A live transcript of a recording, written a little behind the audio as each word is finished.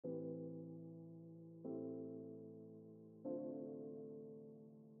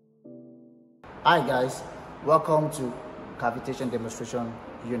Hi guys, welcome to Cavitation Demonstration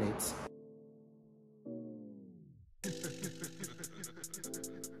Unit.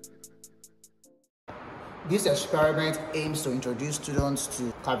 This experiment aims to introduce students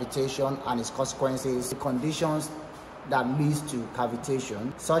to cavitation and its consequences, the conditions that leads to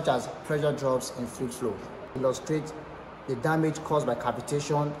cavitation, such as pressure drops in fluid flow. Illustrate the damage caused by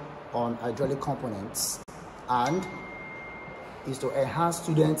cavitation on hydraulic components, and is to enhance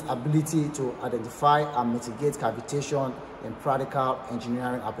students' ability to identify and mitigate cavitation in practical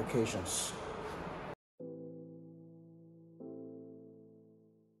engineering applications.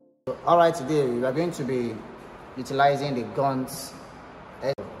 Alright, today we are going to be utilizing the GUNS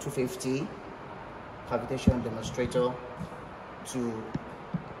 250 cavitation demonstrator to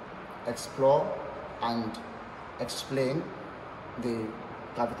explore and explain the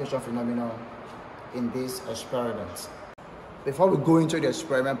cavitation phenomenon in this experiment. Before we go into the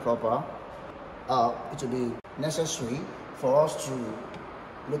experiment proper, it will be necessary for us to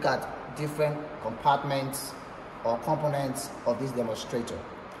look at different compartments or components of this demonstrator.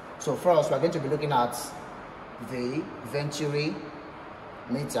 So first, we're going to be looking at the venturi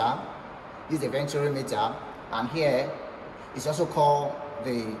meter. This is the venturi meter, and here it's also called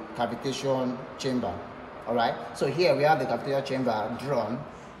the cavitation chamber. All right. So here we have the cavitation chamber drawn.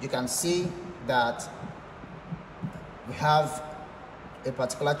 You can see that we have a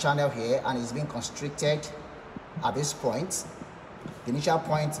particular channel here, and it's being constricted at this point. The initial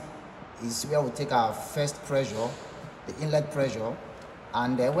point is where we take our first pressure, the inlet pressure,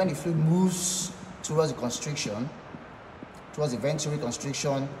 and then when the fluid moves towards the constriction, towards the venturi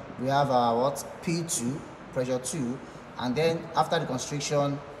constriction, we have our P2, pressure 2, and then after the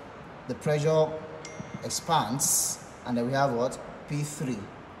constriction, the pressure expands, and then we have P3.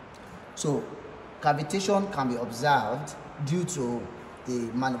 So cavitation can be observed due to the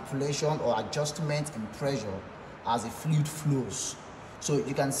manipulation or adjustment in pressure as the fluid flows. So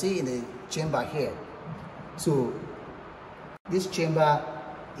you can see in the chamber here. So this chamber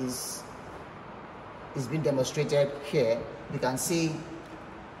is being demonstrated here. You can see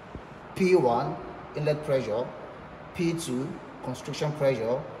P1 inlet pressure, P2 constriction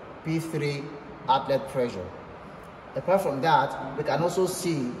pressure, P3 outlet pressure. Apart from that, we can also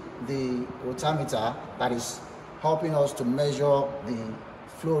see the rotameter that is helping us to measure the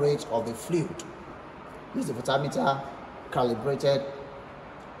flow rate of the fluid. This is the rotameter calibrated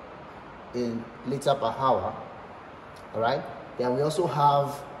in liter per hour. All right. Then we also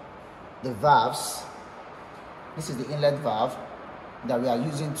have the valves. This is the inlet valve that we are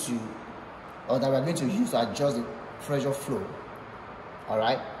using to, or that we are going to use to adjust the pressure flow. All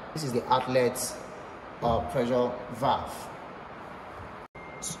right. This is the outlet pressure valve.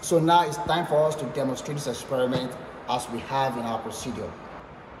 So now it's time for us to demonstrate this experiment as we have in our procedure.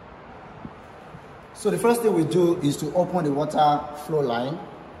 So the first thing we do is to open the water flow line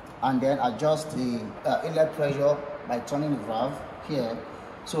and then adjust the inlet pressure by turning the valve here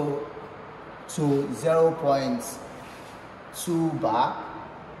to 0.2 bar.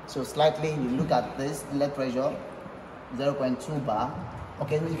 So slightly, you look at this inlet pressure, 0.2 bar.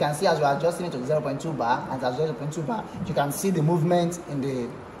 Okay, you can see as we are adjusting it to 0.2 bar, and as 0.2 bar, you can see the movement in the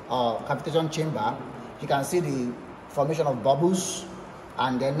cavitation chamber. You can see the formation of bubbles,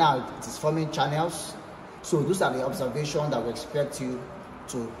 and then now it is forming channels. So those are the observations that we expect you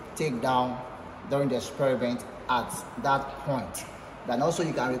to take down during the experiment at that point. Then also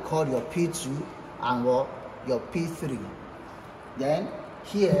you can record your P2 and your P3. Then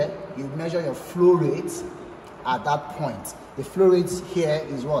here you measure your flow rate at that point. The flow rate here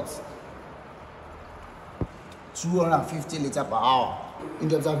is 250 liters per hour. In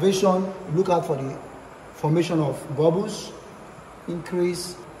the observation, look out for the formation of bubbles,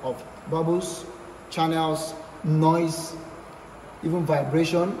 increase of bubbles, channels, noise, even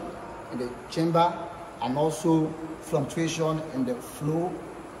vibration in the chamber, and also fluctuation in the flow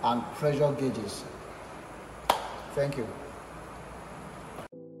and pressure gauges. Thank you.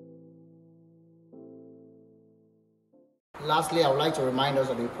 Lastly, I would like to remind us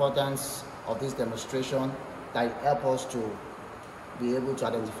of the importance of this demonstration, that it helps us to be able to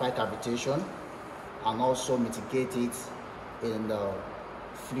identify cavitation and also mitigate it in the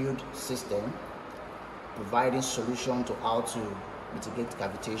fluid system, providing solution to how to mitigate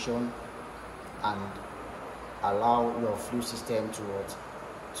cavitation and allow your fluid system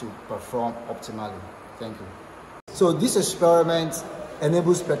to perform optimally. Thank you. So this experiment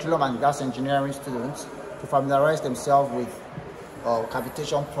enables petroleum and gas engineering students to familiarize themselves with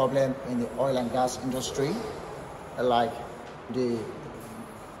cavitation problem in the oil and gas industry, like the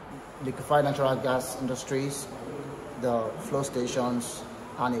liquefied natural gas industries, the flow stations,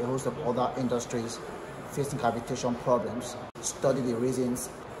 and a host of other industries facing cavitation problems, study the reasons,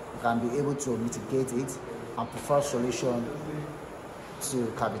 can be able to mitigate it, and prefer solution to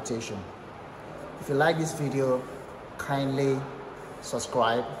cavitation. If you like this video, kindly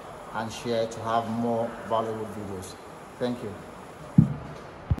subscribe and share to have more valuable videos. Thank you.